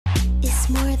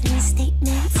more than a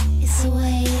statement, it's a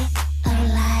way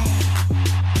of life.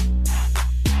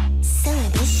 So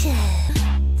ambitious,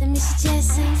 then we should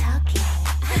just start talking.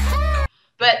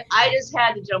 But I just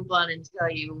had to jump on and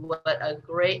tell you what a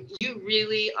great, you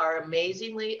really are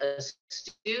amazingly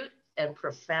astute and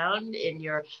profound in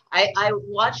your, I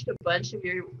watched a bunch of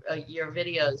your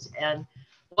videos, and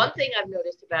one thing I've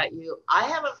noticed about you, I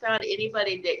haven't found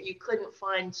anybody that you couldn't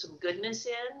find some goodness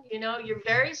in. You know, you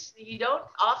don't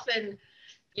often,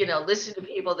 listen to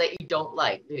people that you don't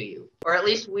like, do you? Or at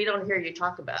least we don't hear you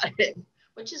talk about it,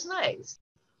 which is nice.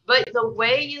 But the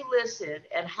way you listen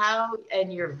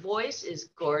and your voice is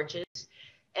gorgeous,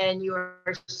 and you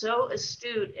are so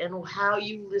astute in how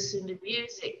you listen to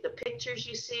music, the pictures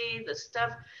you see, the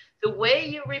stuff, the way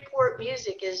you report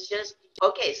music is just,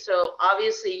 okay, so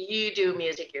obviously you do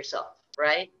music yourself,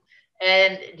 right?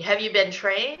 And have you been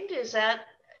trained?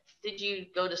 Did you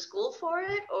go to school for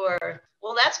it? Or,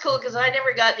 well, that's cool because I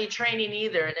never got any training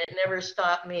either, and it never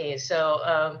stopped me.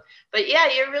 So, but yeah,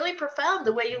 you're really profound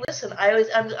the way you listen. I was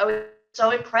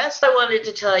so impressed. What I wanted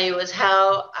to tell you is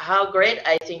how great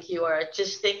I think you are. I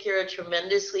just think you're a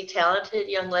tremendously talented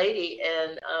young lady,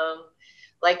 and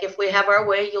like if we have our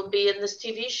way, you'll be in this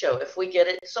TV show if we get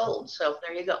it sold. So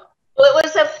there you go. Well, it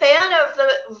was a fan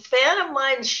of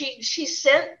mine. She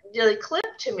sent the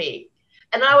clip to me,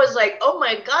 and I was like, oh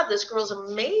my God, this girl's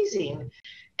amazing.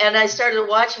 And I started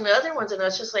watching the other ones, and I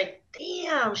was just like,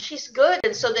 damn, she's good.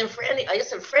 And so then I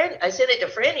sent it to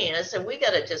Franny, and I said, we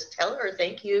got to just tell her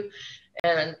thank you.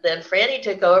 And then Franny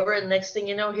took over, and next thing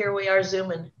you know, here we are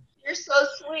Zooming. You're so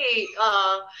sweet.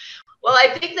 Well, I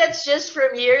think that's just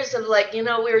from years of we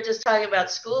were just talking about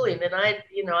schooling, and I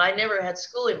never had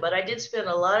schooling, but I did spend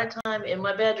a lot of time in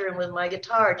my bedroom with my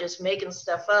guitar just making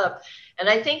stuff up. And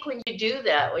I think when you do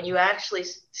that, when you actually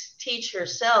teach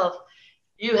yourself,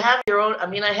 you have your own,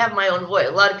 I have my own voice.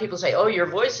 A lot of people say, oh, your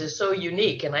voice is so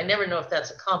unique. And I never know if that's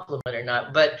a compliment or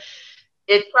not, but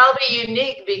it's probably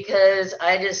unique because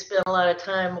I just spend a lot of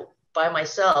time by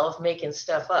myself making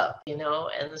stuff up,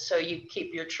 and so you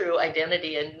keep your true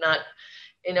identity and not,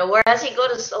 whereas a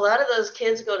lot of those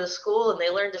kids go to school and they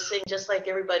learn to sing just like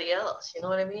everybody else. You know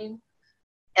what I mean?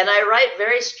 And I write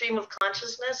very stream of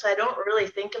consciousness. I don't really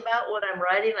think about what I'm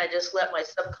writing. I just let my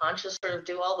subconscious sort of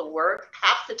do all the work.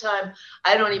 Half the time,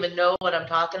 I don't even know what I'm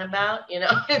talking about.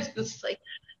 It's just like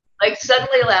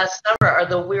Suddenly Last Summer, or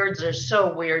the words are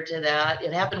so weird to that.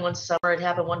 It happened one summer, it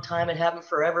happened one time, it happened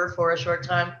forever for a short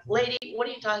time. Lady, what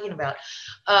are you talking about?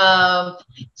 But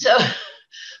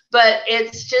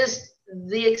it's just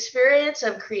the experience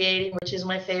of creating, which is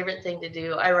my favorite thing to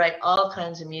do. I write all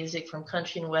kinds of music from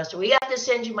country and western. We have to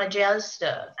send you my jazz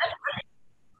stuff.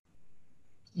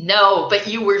 No, but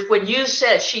when you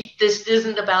said this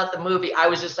isn't about the movie, I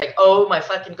was just like, oh my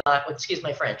fucking God, excuse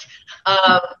my French.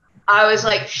 I was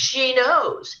like, she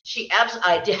knows.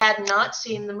 I had not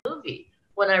seen the movie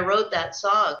when I wrote that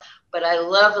song, but I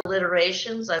love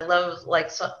alliterations. I love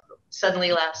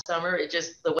Suddenly Last Summer. It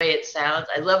just the way it sounds.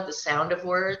 I love the sound of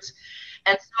words.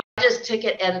 And so I just took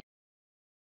it, and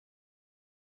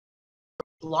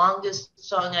longest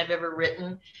song I've ever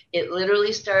written. It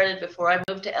literally started before I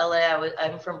moved to LA.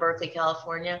 I'm from Berkeley,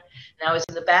 California, and I was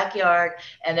in the backyard,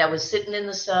 and I was sitting in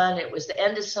the sun. It was the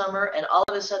end of summer, and all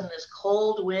of a sudden this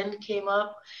cold wind came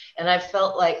up, and I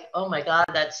felt like, oh my God,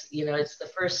 that's, it's the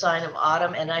first sign of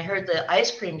autumn. And I heard the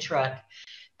ice cream truck.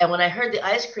 And when I heard the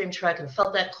ice cream truck and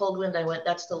felt that cold wind, I went,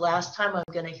 that's the last time I'm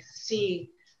going to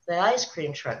see the ice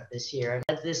cream truck this year.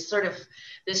 And this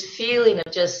feeling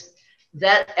of just,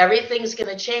 that everything's going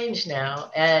to change now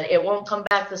and it won't come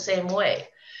back the same way.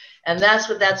 And that's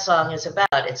what that song is about.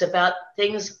 It's about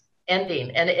things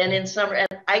ending. And in summer,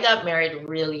 and I got married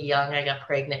really young. I got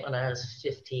pregnant when I was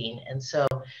 15. And so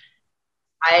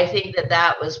I think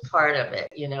that was part of it.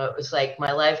 It was like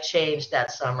my life changed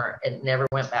that summer and never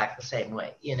went back the same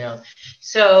way,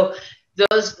 So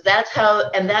that's how,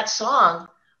 and that song,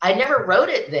 I never wrote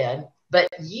it then. But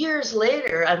years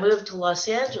later, I moved to Los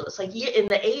Angeles, in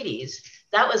the 80s.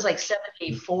 That was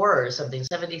 74 or something,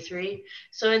 73.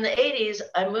 So in the 80s,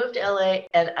 I moved to LA,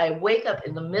 and I wake up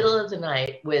in the middle of the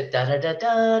night with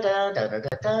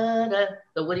da-da-da-da-da-da-da-da-da,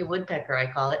 the Woody Woodpecker,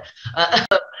 I call it.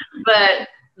 But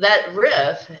that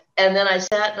riff, and then I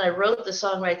sat and I wrote the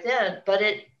song right then, but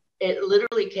it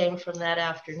literally came from that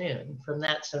afternoon, from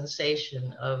that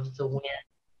sensation of the wind.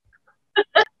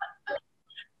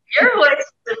 Your voice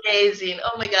is amazing.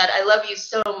 Oh my God, I love you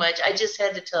so much. I just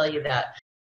had to tell you that.